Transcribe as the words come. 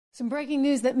Some breaking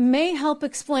news that may help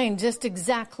explain just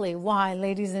exactly why,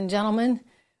 ladies and gentlemen,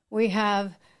 we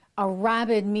have a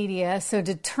rabid media so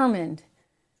determined,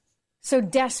 so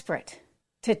desperate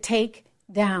to take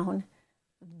down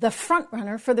the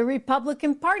frontrunner for the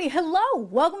Republican Party. Hello.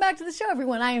 Welcome back to the show,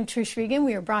 everyone. I am Trish Regan.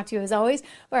 We are brought to you, as always,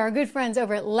 by our good friends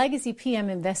over at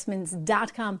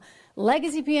LegacyPMInvestments.com.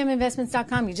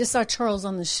 LegacyPMInvestments.com. You just saw Charles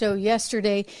on the show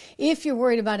yesterday. If you're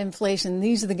worried about inflation,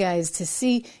 these are the guys to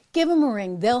see. Give them a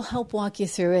ring. They'll help walk you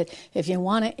through it. If you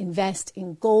want to invest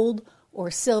in gold or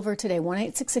silver today,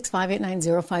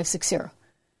 1-866-589-0560.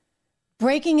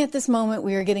 Breaking at this moment,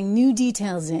 we are getting new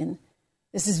details in.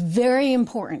 This is very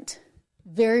important.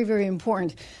 Very, very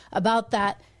important about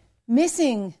that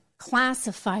missing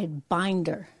classified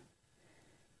binder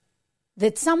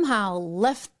that somehow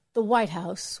left the White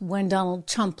House when Donald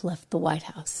Trump left the White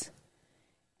House.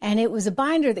 And it was a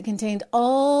binder that contained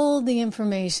all the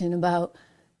information about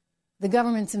the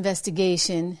government's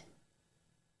investigation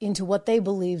into what they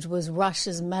believed was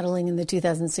Russia's meddling in the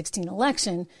 2016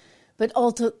 election, but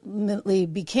ultimately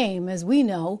became, as we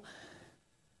know,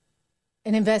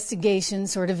 an investigation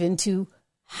sort of into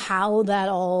how that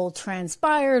all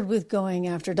transpired with going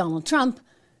after Donald Trump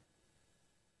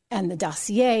and the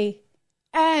dossier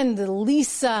and the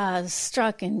Lisa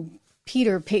Strzok and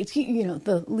Peter Page,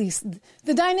 the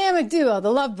dynamic duo,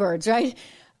 the lovebirds, right?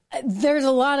 There's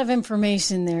a lot of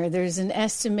information there. There's an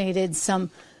estimated some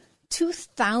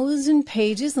 2,000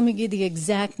 pages. Let me give the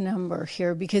exact number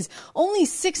here because only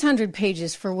 600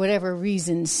 pages, for whatever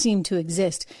reason, seem to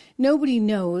exist. Nobody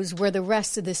knows where the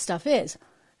rest of this stuff is.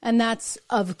 And that's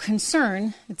of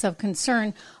concern. It's of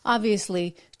concern,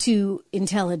 obviously, to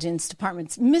intelligence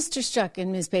departments. Mr. Strzok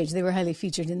and Ms. Page, they were highly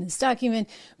featured in this document,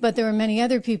 but there were many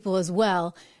other people as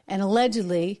well. And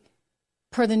allegedly,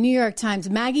 per the New York Times,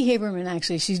 Maggie Haberman,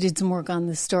 actually, she did some work on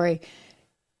this story.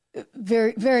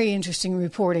 Very, very interesting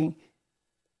reporting.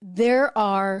 There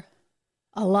are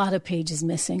a lot of pages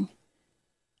missing.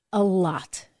 A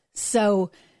lot. So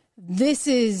this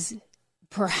is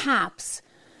perhaps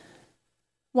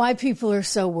why people are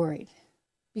so worried.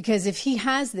 Because if he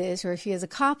has this, or if he has a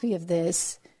copy of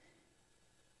this,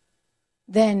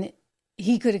 then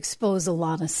he could expose a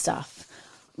lot of stuff.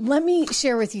 Let me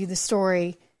share with you the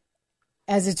story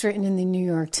as it's written in the New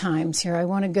York Times here. I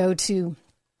want to go to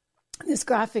this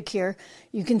graphic here.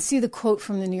 You can see the quote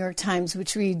from the New York Times,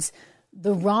 which reads,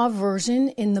 "The raw version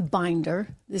in the binder,"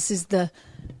 this is the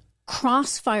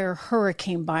Crossfire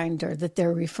Hurricane binder that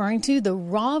they're referring to. The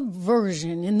raw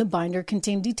version in the binder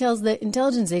contained details that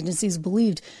intelligence agencies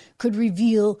believed could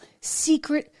reveal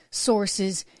secret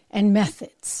sources and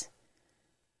methods.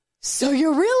 So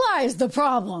you realize the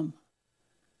problem,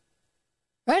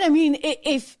 right? I mean,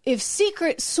 if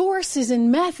secret sources and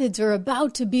methods are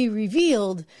about to be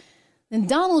revealed, then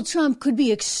Donald Trump could be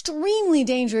extremely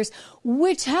dangerous,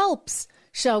 which helps,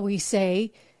 shall we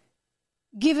say,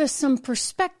 give us some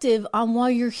perspective on why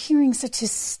you're hearing such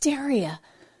hysteria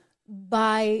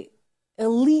by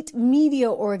elite media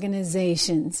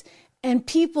organizations and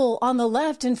people on the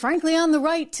left and frankly on the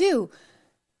right too.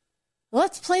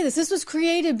 Let's play this. This was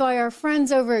created by our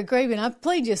friends over at Graben. I've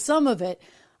played you some of it.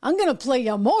 I'm going to play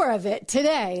you more of it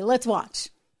today. Let's watch.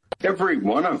 Every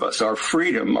one of us, our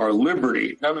freedom, our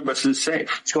liberty, none of us is safe.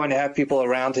 He's going to have people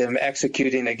around him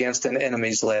executing against an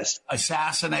enemy's list.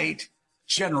 Assassinate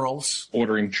generals,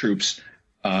 ordering troops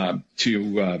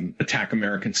to attack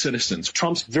American citizens.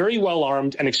 Trump's very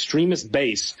well-armed and extremist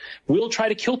base will try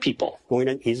to kill people.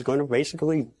 He's going to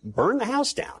basically burn the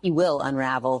house down. He will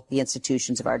unravel the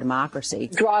institutions of our democracy.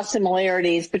 Draw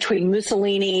similarities between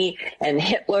Mussolini and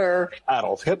Hitler.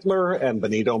 Adolf Hitler and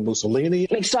Benito Mussolini.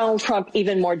 Makes Donald Trump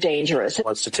even more dangerous.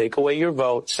 Wants to take away your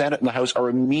vote. Senate and the House are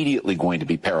immediately going to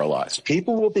be paralyzed.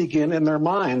 People will begin in their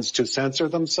minds to censor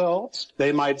themselves.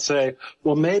 They might say,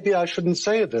 well, maybe I shouldn't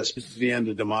say this. This is the end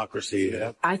of democracy.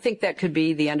 Yeah. I think that could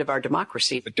be the end of our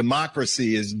democracy. But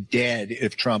democracy is dead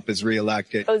if Trump is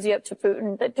reelected. Cozy up to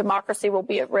Putin that democracy will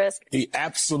be at risk. The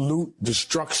absolute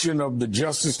destruction of the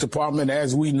Justice Department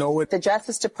as we know it. The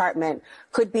Justice Department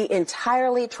could be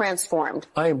entirely transformed.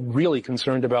 I am really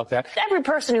concerned about that. Every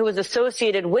person who was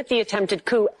associated with the attempted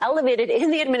coup elevated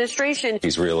in the administration. If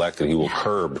he's reelected, he will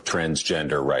curb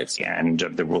transgender rights. The end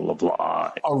of the rule of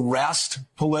law. Arrest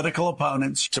political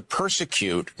opponents. To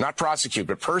persecute, not prosecute,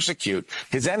 but persecute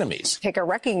his enemies. Take a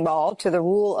wrecking ball to the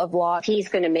rule of law. He's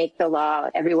going to make the law.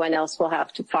 Everyone else will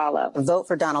have to follow. A vote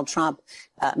for Donald Trump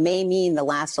may mean the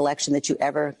last election that you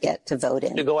ever get to vote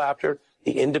in. To go after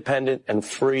the independent and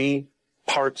free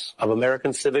parts of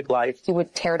American civic life. He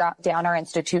would tear down our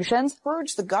institutions.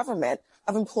 Purge the government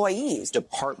of employees.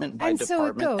 Department by and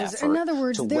department so it goes. effort. In other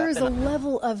words, there is a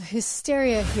level of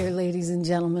hysteria here, ladies and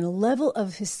gentlemen, a level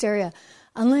of hysteria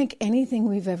unlike anything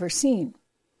we've ever seen.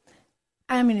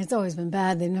 I mean, it's always been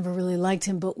bad. They never really liked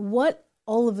him. But what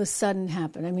all of a sudden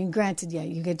happened? I mean, granted, yeah,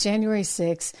 you get January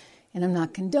 6th, and I'm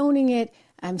not condoning it.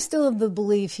 I'm still of the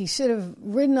belief he should have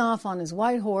ridden off on his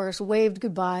white horse, waved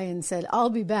goodbye, and said, I'll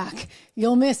be back.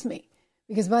 You'll miss me.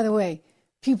 Because, by the way,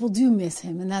 people do miss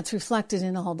him, and that's reflected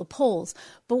in all the polls.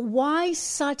 But why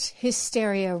such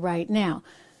hysteria right now?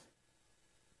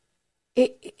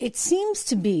 It seems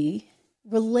to be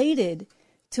related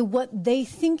to what they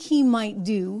think he might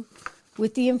do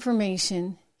with the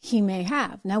information he may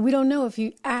have. Now, we don't know if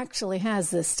he actually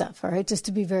has this stuff, all right, just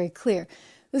to be very clear.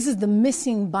 This is the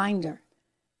missing binder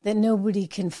that nobody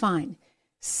can find.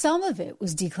 Some of it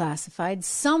was declassified.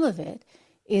 Some of it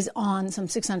is on some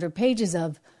 600 pages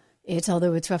of it,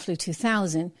 although it's roughly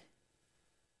 2,000.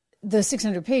 The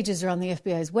 600 pages are on the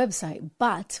FBI's website.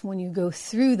 But when you go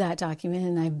through that document,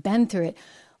 and I've been through it,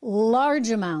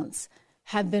 large amounts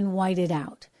have been whited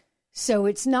out. So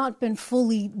it's not been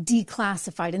fully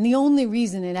declassified. And the only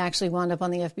reason it actually wound up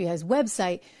on the FBI's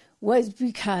website was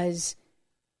because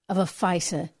of a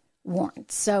FISA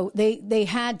warrant. So they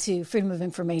had to, Freedom of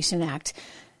Information Act,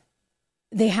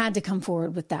 they had to come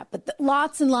forward with that. But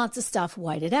lots and lots of stuff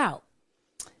whited out.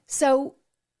 So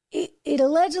it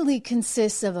allegedly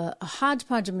consists of a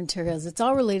hodgepodge of materials. It's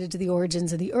all related to the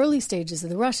origins of the early stages of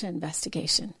the Russia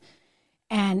investigation.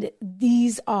 And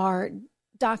these are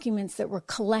documents that were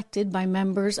collected by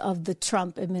members of the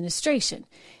Trump administration.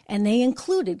 And they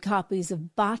included copies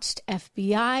of botched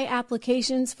FBI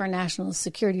applications for national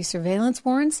security surveillance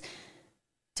warrants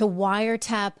to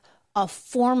wiretap a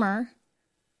former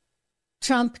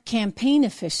Trump campaign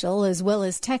official, as well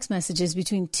as text messages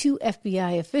between two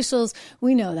FBI officials.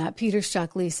 We know that, Peter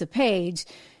Strzok, Lisa Page.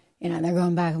 You know, they're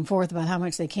going back and forth about how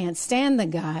much they can't stand the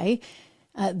guy.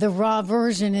 The raw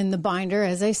version in the binder,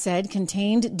 as I said,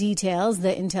 contained details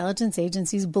that intelligence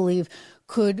agencies believe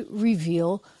could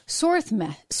reveal source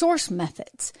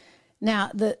methods.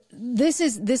 Now, this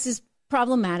is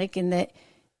problematic in that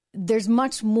there's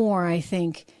much more, I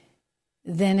think,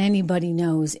 than anybody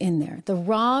knows in there. The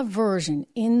raw version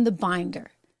in the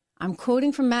binder, I'm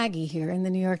quoting from Maggie here in the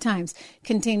New York Times,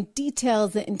 contained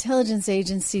details that intelligence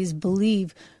agencies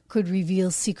believe could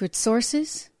reveal secret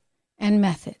sources and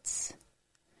methods.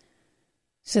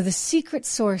 So the secret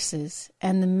sources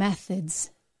and the methods,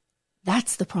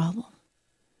 that's the problem.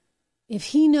 If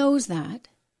he knows that,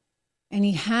 and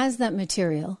he has that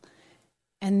material,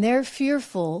 and they're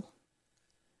fearful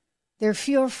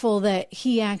that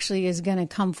he actually is going to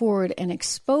come forward and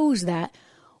expose that,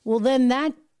 well, then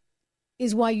that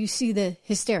is why you see the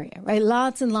hysteria, right?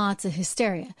 Lots and lots of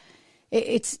hysteria.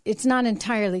 It's not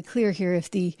entirely clear here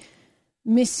if the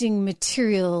missing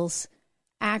materials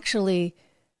actually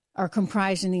are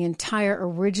comprised in the entire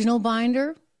original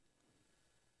binder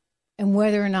and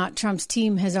whether or not Trump's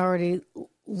team has already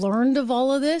learned of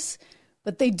all of this.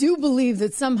 But they do believe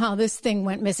that somehow this thing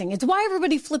went missing. It's why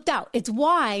everybody flipped out. It's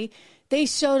why they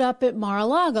showed up at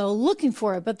Mar-a-Lago looking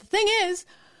for it. But the thing is,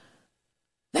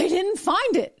 they didn't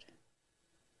find it.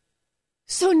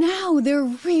 So now they're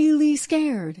really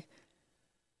scared.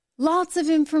 Lots of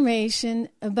information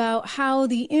about how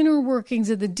the inner workings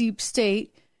of the deep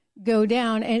state go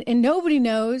down, and nobody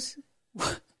knows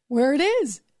where it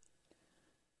is.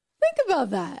 Think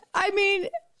about that. I mean,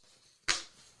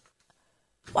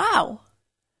 wow.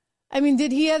 I mean,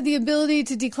 did he have the ability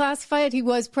to declassify it? He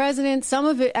was president. Some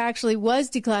of it actually was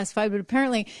declassified, but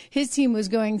apparently his team was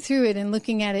going through it and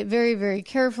looking at it very, very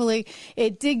carefully.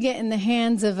 It did get in the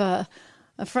hands of a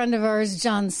friend of ours,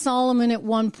 John Solomon, at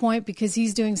one point, because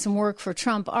he's doing some work for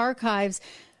Trump Archives,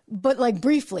 but like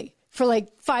briefly, for like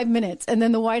 5 minutes. And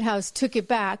then the White House took it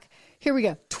back. Here we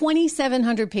go.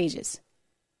 2,700 pages.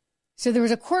 So there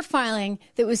was a court filing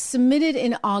that was submitted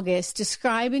in August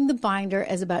describing the binder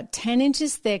as about 10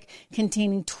 inches thick,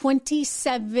 containing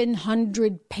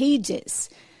 2,700 pages.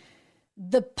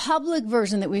 The public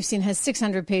version that we've seen has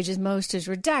 600 pages. Most is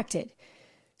redacted.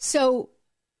 So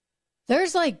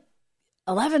there's like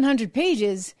 1,100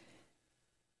 pages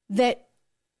that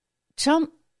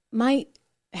Trump might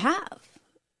have.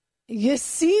 You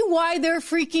see why they're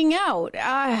freaking out.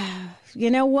 You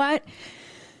know what?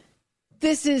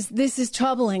 This is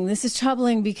troubling. This is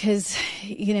troubling because,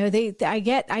 you know,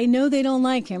 I know they don't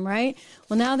like him, right?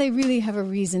 Well, now they really have a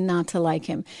reason not to like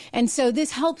him. And so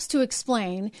this helps to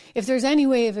explain, if there's any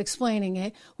way of explaining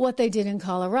it, what they did in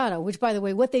Colorado, which, by the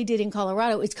way, what they did in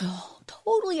Colorado is total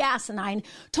totally asinine,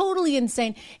 totally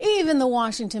insane. Even the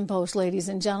Washington Post, ladies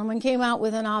and gentlemen, came out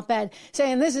with an op-ed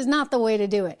saying this is not the way to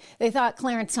do it. They thought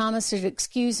Clarence Thomas should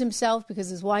excuse himself because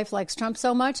his wife likes Trump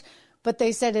so much, but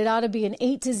they said it ought to be an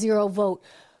 8-0 vote,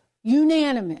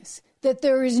 unanimous, that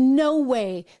there is no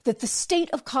way that the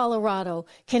state of Colorado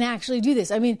can actually do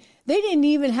this. I mean, they didn't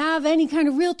even have any kind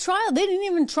of real trial. They didn't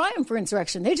even try him for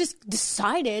insurrection. They just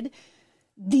decided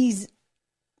these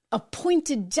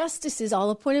appointed justices, all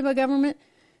appointed by government,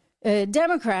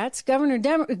 Democrats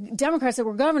that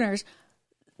were governors,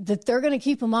 that they're going to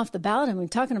keep him off the ballot. I mean,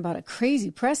 talking about a crazy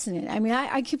precedent. I mean,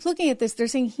 I keep looking at this. They're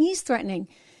saying he's threatening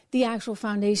the actual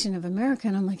foundation of America.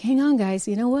 And I'm like, hang on, guys.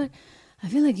 You know what? I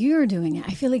feel like you're doing it.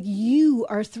 I feel like you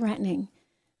are threatening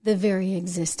the very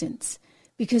existence.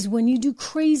 Because when you do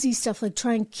crazy stuff like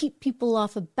try and keep people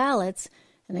off of ballots,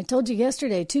 and I told you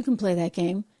yesterday, two can play that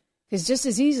game, because just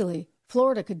as easily,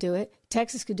 Florida could do it,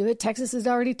 Texas could do it, Texas is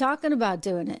already talking about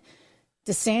doing it.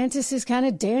 DeSantis is kind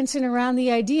of dancing around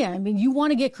the idea. I mean, you want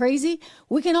to get crazy?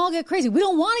 We can all get crazy. We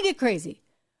don't want to get crazy.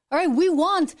 All right, we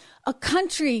want a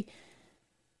country,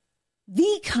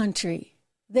 the country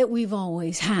that we've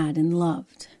always had and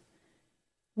loved.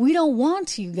 We don't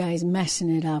want you guys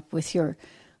messing it up with your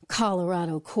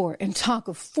Colorado court and talk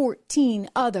of 14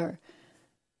 other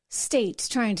states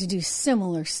trying to do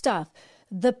similar stuff.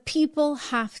 The people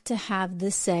have to have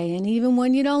the say. And even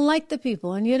when you don't like the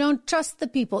people and you don't trust the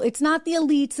people, it's not the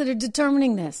elites that are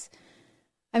determining this.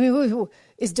 I mean,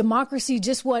 is democracy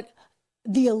just what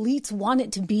the elites want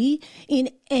it to be in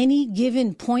any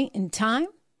given point in time?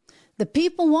 The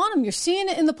people want him. You're seeing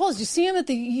it in the polls. You see him at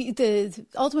the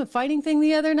Ultimate Fighting thing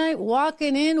the other night,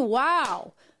 walking in.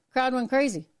 Wow. Crowd went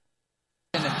crazy.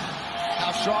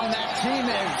 How strong that team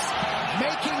is,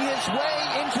 making his way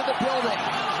into the building.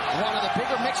 One of the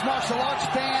bigger mixed martial arts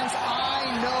fans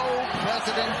I know,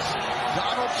 President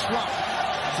Donald Trump,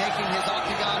 taking his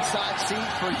octagon side seat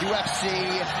for UFC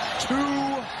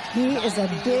 2. He is a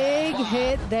big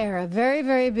hit there, a very,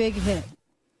 very big hit.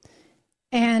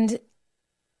 And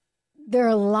there are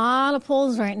a lot of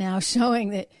polls right now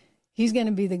showing that he's going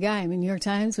to be the guy. I mean, New York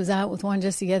Times was out with one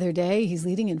just the other day. He's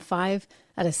leading in 5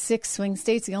 out of 6 swing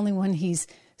states. The only one he's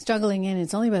struggling in,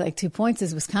 it's only by like 2 points,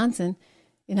 is Wisconsin.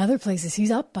 In other places,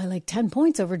 he's up by like 10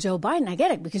 points over Joe Biden. I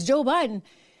get it, because Joe Biden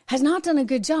has not done a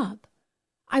good job.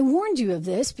 I warned you of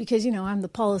this because, you know, I'm the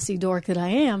policy dork that I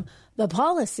am. The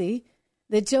policy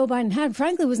that Joe Biden had,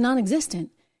 frankly, was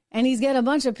non-existent. And he's got a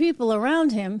bunch of people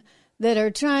around him that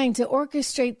are trying to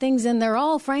orchestrate things, and they're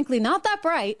all, frankly, not that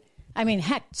bright. I mean,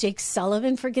 heck, Jake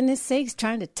Sullivan, for goodness sakes,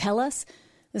 trying to tell us,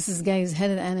 this is the guy who's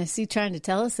head of the NSC, trying to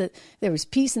tell us that there was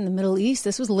peace in the Middle East.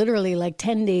 This was literally like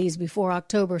 10 days before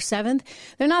October 7th.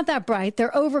 They're not that bright.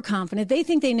 They're overconfident. They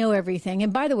think they know everything.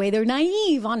 And by the way, they're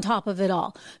naive on top of it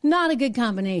all. Not a good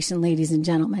combination, ladies and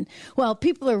gentlemen. Well,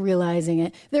 people are realizing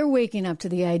it. They're waking up to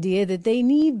the idea that they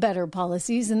need better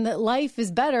policies and that life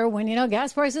is better when, you know,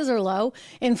 gas prices are low,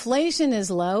 inflation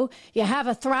is low, you have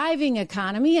a thriving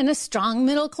economy and a strong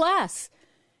middle class.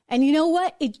 And you know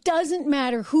what? It doesn't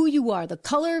matter who you are, the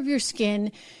color of your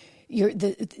skin,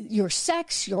 your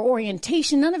sex, your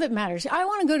orientation, none of it matters. I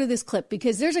want to go to this clip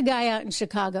because there's a guy out in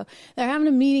Chicago. They're having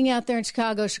a meeting out there in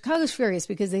Chicago. Chicago's furious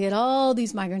because they had all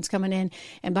these migrants coming in.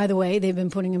 And by the way, they've been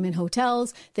putting them in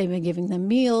hotels. They've been giving them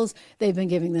meals. They've been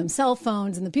giving them cell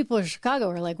phones. And the people of Chicago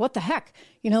are like, what the heck?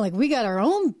 You know, like, we got our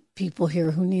own people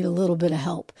here who need a little bit of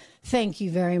help. Thank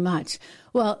you very much.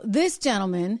 Well, this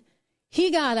gentleman, he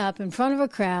got up in front of a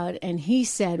crowd and he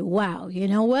said, wow, you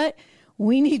know what?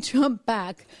 We need Trump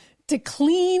back to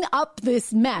clean up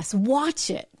this mess. Watch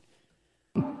it.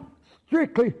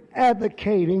 Strictly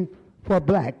advocating for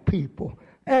black people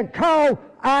and call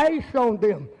ICE on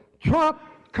them. Trump,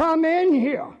 come in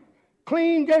here.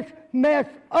 Clean this mess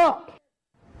up.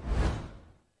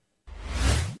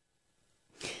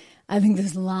 I think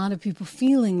there's a lot of people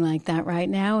feeling like that right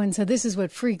now. And so this is what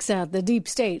freaks out the deep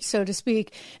state, so to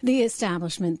speak, the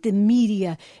establishment, the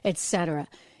media, etc.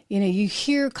 You know, you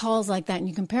hear calls like that and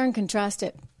you compare and contrast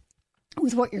it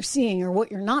with what you're seeing or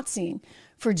what you're not seeing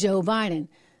for Joe Biden.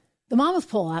 The Monmouth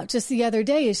poll out just the other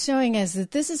day is showing us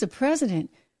that this is a president.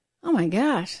 Oh, my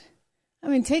gosh. I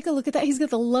mean, take a look at that. He's got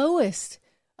the lowest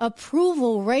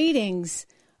approval ratings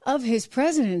of his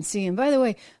presidency. And by the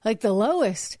way, like the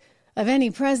lowest of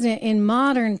any president in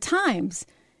modern times.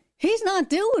 He's not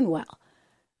doing well.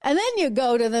 And then you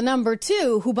go to the number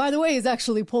 2, who, by the way, is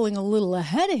actually pulling a little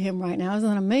ahead of him right now. Isn't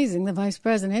that amazing? The vice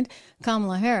president,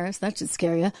 Kamala Harris. That should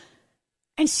scare you.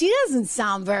 And she doesn't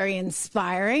sound very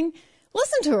inspiring.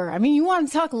 Listen to her. I mean, you want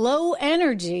to talk low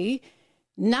energy.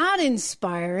 not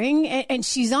inspiring. And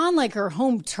she's on like her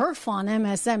home turf on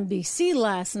MSNBC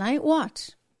last night.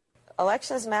 Watch.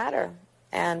 Elections matter.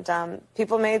 And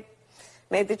people made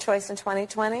the choice in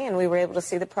 2020, and we were able to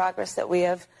see the progress that we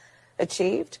have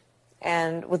achieved,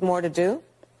 and with more to do.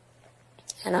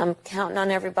 And I'm counting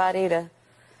on everybody to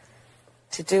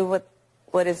do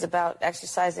what is about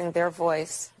exercising their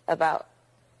voice about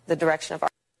the direction of our...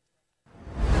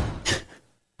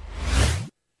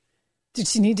 Did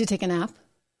she need to take a nap?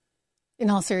 In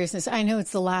all seriousness, I know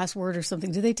it's the last word or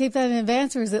something. Did they tape that in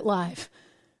advance, or is it live?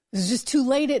 It was just too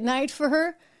late at night for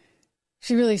her.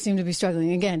 She really seemed to be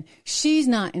struggling. Again, she's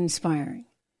not inspiring.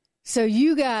 So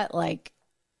you got like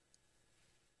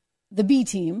the B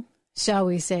team, shall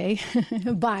we say,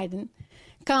 Biden,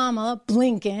 Kamala,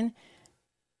 Blinken.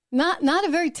 Not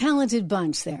a very talented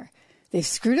bunch there. They've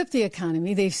screwed up the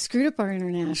economy. They've screwed up our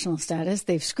international status.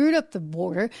 They've screwed up the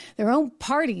border. Their own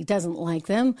party doesn't like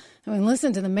them. I mean,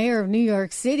 listen to the mayor of New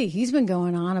York City. He's been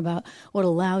going on about what a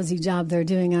lousy job they're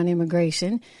doing on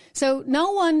immigration. So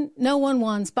no one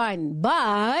wants Biden,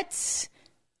 but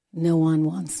no one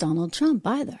wants Donald Trump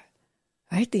either.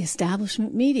 Right? The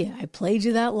establishment media. I played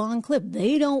you that long clip.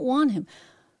 They don't want him.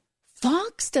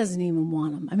 Fox doesn't even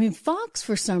want him. I mean, Fox,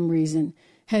 for some reason,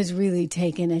 has really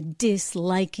taken a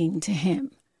disliking to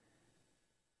him.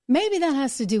 Maybe that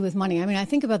has to do with money. I mean, I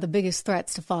think about the biggest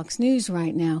threats to Fox News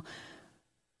right now.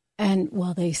 And,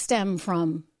 well, they stem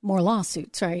from more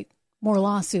lawsuits, right? More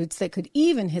lawsuits that could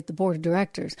even hit the board of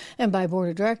directors. And by board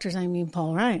of directors, I mean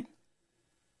Paul Ryan,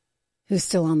 who's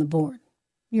still on the board.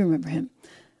 You remember him.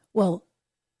 Well,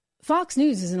 Fox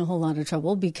News is in a whole lot of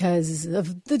trouble because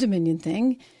of the Dominion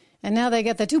thing. And now they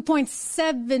got the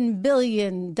 $2.7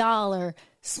 billion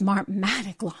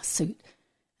Smartmatic lawsuit.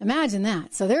 Imagine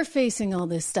that. So they're facing all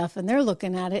this stuff and they're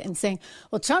looking at it and saying,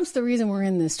 well, Trump's the reason we're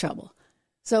in this trouble.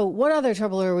 So what other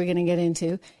trouble are we going to get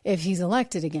into if he's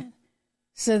elected again?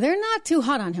 So they're not too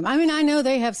hot on him. I mean, I know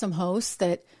they have some hosts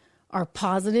that are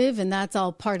positive, and that's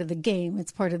all part of the game.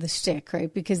 It's part of the shtick,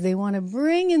 right? Because they want to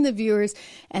bring in the viewers,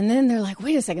 and then they're like,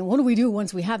 wait a second, what do we do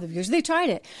once we have the viewers? They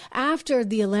tried it. After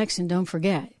the election, don't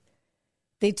forget,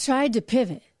 they tried to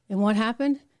pivot. And what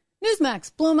happened?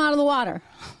 Newsmax blew them out of the water.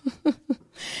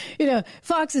 You know,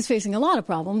 Fox is facing a lot of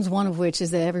problems, one of which is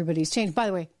that everybody's changed. By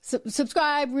the way,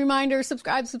 subscribe, reminder,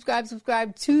 subscribe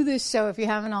to this show if you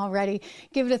haven't already.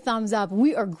 Give it a thumbs up.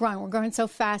 We are growing. We're growing so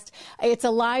fast. It's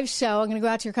a live show. I'm going to go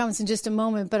out to your comments in just a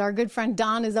moment, but our good friend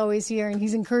Don is always here, and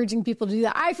he's encouraging people to do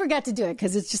that. I forget to do it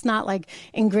because it's just not like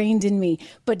ingrained in me.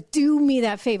 But do me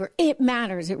that favor. It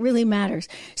matters. It really matters.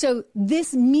 So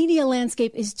this media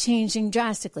landscape is changing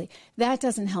drastically. That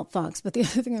doesn't help Fox. But the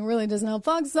other thing that really doesn't help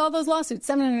Fox is all those lawsuits.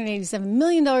 $787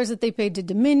 million that they paid to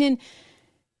Dominion.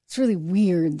 It's really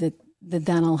weird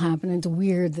that all happened. It's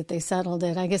weird that they settled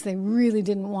it. I guess they really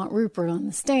didn't want Rupert on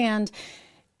the stand.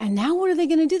 And now what are they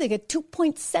going to do? They get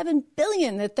 $2.7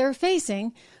 billion that they're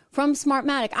facing from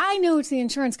Smartmatic. I know it's the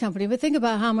insurance company, but think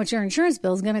about how much your insurance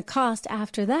bill is going to cost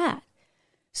after that.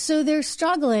 So they're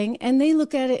struggling, and they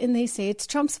look at it and they say it's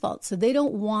Trump's fault. So they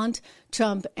don't want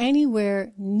Trump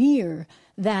anywhere near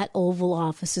that Oval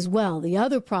Office as well. The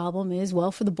other problem is,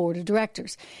 well, for the board of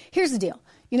directors. Here's the deal.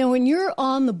 You know, when you're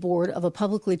on the board of a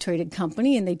publicly traded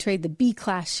company and they trade the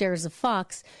B-class shares of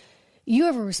Fox, you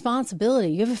have a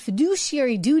responsibility. You have a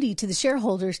fiduciary duty to the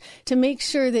shareholders to make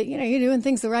sure that, you know, you're doing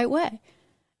things the right way.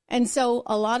 And so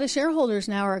a lot of shareholders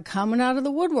now are coming out of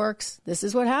the woodworks. This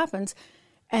is what happens.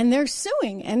 And they're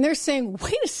suing, and they're saying,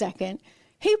 wait a second.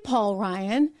 Hey, Paul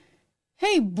Ryan.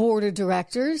 Hey, board of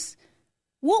directors.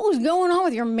 What was going on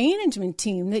with your management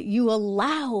team that you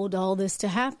allowed all this to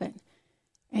happen?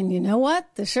 And you know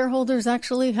what? The shareholders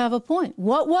actually have a point.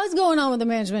 What was going on with the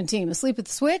management team? Asleep at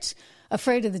the switch?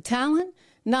 Afraid of the talent?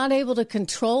 Not able to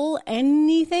control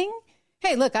anything?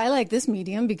 Hey, look, I like this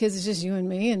medium because it's just you and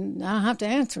me, and I don't have to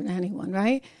answer to anyone,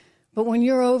 right? But when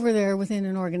you're over there within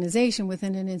an organization,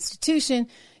 within an institution,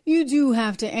 you do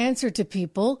have to answer to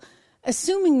people,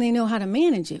 assuming they know how to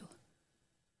manage you.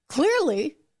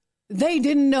 Clearly, they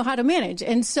didn't know how to manage.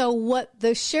 And so what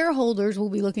the shareholders will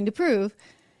be looking to prove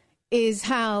is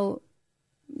how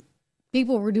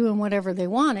people were doing whatever they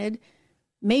wanted,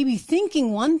 maybe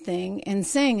thinking one thing and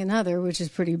saying another, which is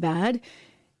pretty bad,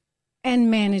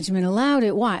 and management allowed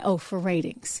it. Why? Oh, for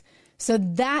ratings. So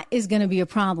that is going to be a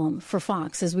problem for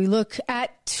Fox as we look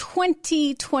at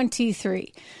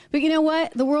 2023. But you know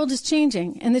what? The world is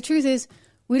changing. And the truth is,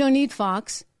 we don't need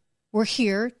Fox. We're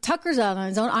here. Tucker's out on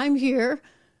his own. I'm here.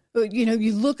 You know,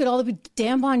 you look at all the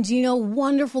Dan Bongino,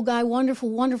 wonderful guy, wonderful,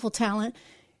 wonderful talent.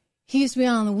 He used to be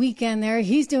on the weekend there.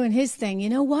 He's doing his thing. You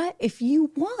know what? If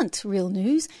you want real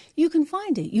news, you can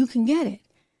find it. You can get it.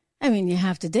 I mean, you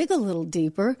have to dig a little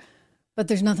deeper, but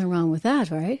there's nothing wrong with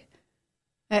that, right?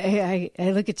 I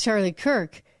look at Charlie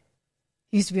Kirk.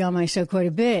 He used to be on my show quite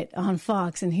a bit on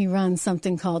Fox, and he runs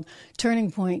something called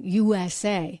Turning Point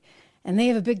USA. And they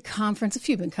have a big conference, a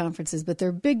few big conferences, but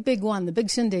their big one, the big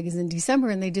shindig, is in December,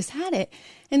 and they just had it.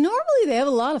 And normally they have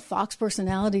a lot of Fox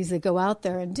personalities that go out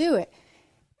there and do it.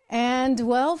 And,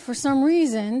 well, for some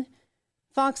reason,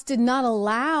 Fox did not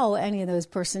allow any of those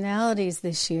personalities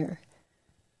this year.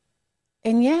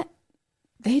 And yet,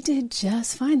 they did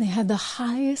just fine. They had the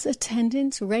highest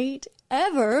attendance rate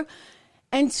ever.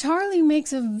 And Charlie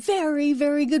makes a very,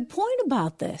 very good point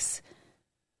about this.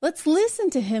 Let's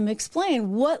listen to him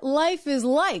explain what life is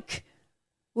like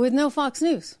with no Fox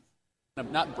News.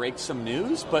 Not break some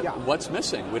news, but what's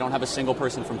missing? We don't have a single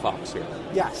person from Fox here.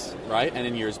 Yes. Right? And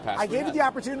in years past, I gave you the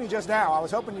opportunity just now. I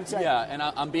was hoping you'd say. Yeah, and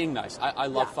I'm being nice. I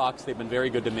love Fox. They've been very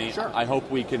good to me. Sure. I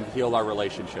hope we can heal our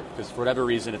relationship, because for whatever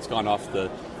reason, it's gone off the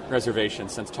reservation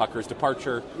since Tucker's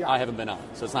departure. I haven't been on.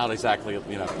 So it's not exactly,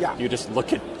 you just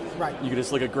look at you can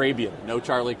just look at Grabien, no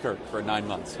Charlie Kirk for 9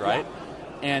 months, right? Yeah.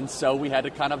 And so we had to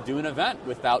kind of do an event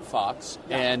without Fox,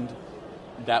 and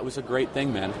that was a great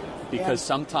thing, man, because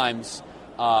sometimes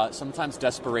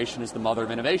desperation is the mother of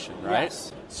innovation, right?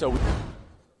 Yes. So,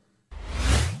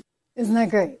 isn't that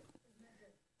great?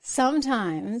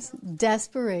 Sometimes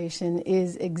desperation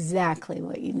is exactly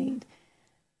what you need.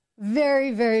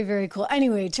 Very, very, very cool.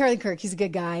 Anyway, Charlie Kirk, he's a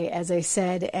good guy, as I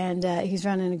said, and he's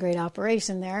running a great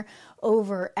operation there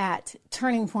over at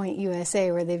Turning Point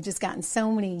USA, where they've just gotten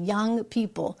so many young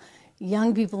people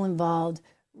involved.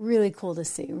 Really cool to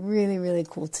see. Really, really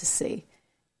cool to see.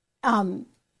 Let's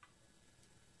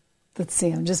see.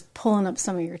 I'm just pulling up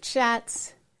some of your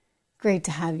chats. Great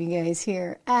to have you guys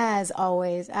here, as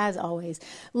always. As always.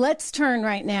 Let's turn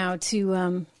right now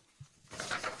to...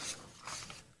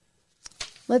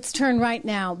 Let's turn right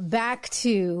now back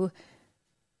to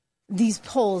these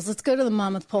polls. Let's go to the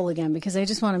Monmouth poll again, because I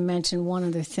just want to mention one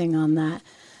other thing on that.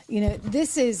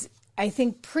 This is, I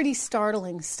think, pretty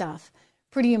startling stuff,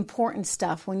 pretty important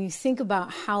stuff when you think about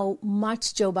how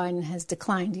much Joe Biden has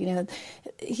declined.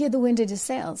 He had the wind at his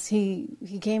sails. He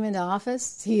came into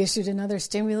office. He issued another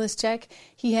stimulus check.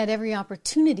 He had every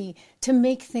opportunity to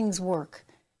make things work.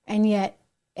 And yet,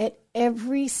 at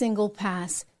every single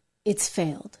pass, it's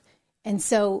failed. And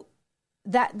so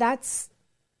that's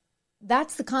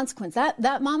the consequence.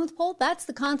 That Monmouth poll, that's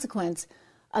the consequence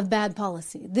of bad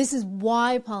policy. This is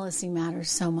why policy matters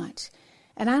so much.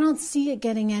 And I don't see it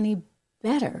getting any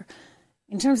better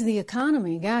in terms of the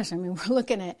economy. Gosh, I mean, we're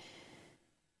looking at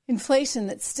inflation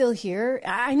that's still here.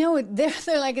 I know they're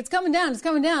like, it's coming down.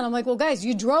 I'm like, well, guys,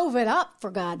 you drove it up,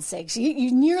 for God's sakes.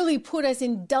 You nearly put us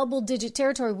in double-digit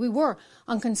territory. We were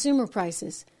on consumer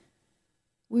prices.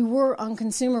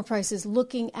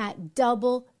 Looking at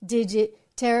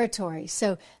double-digit territory.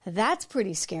 So that's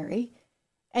pretty scary.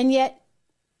 And yet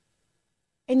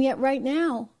right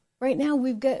now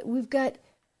we've got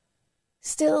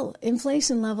still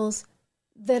inflation levels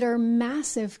that are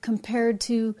massive compared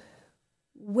to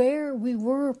where we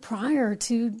were prior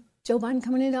to Joe Biden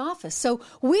coming into office. So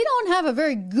we don't have a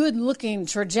very good-looking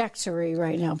trajectory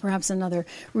right now. Perhaps another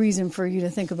reason for you to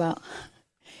think about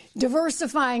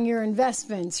diversifying your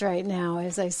investments right now.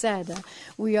 As I said,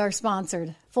 we are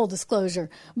sponsored, full disclosure,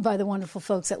 by the wonderful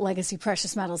folks at Legacy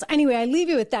Precious Metals. Anyway, I leave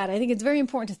you with that. I think it's very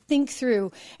important to think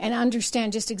through and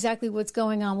understand just exactly what's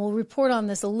going on. We'll report on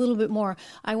this a little bit more.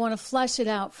 I want to flesh it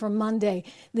out for Monday.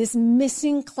 This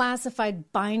missing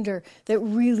classified binder that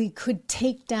really could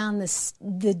take down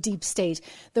the deep state.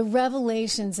 The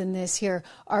revelations in this here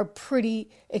are pretty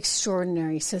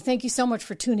extraordinary. So thank you so much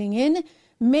for tuning in.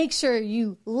 Make sure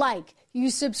you like,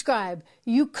 you subscribe,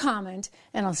 you comment,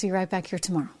 and I'll see you right back here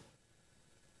tomorrow.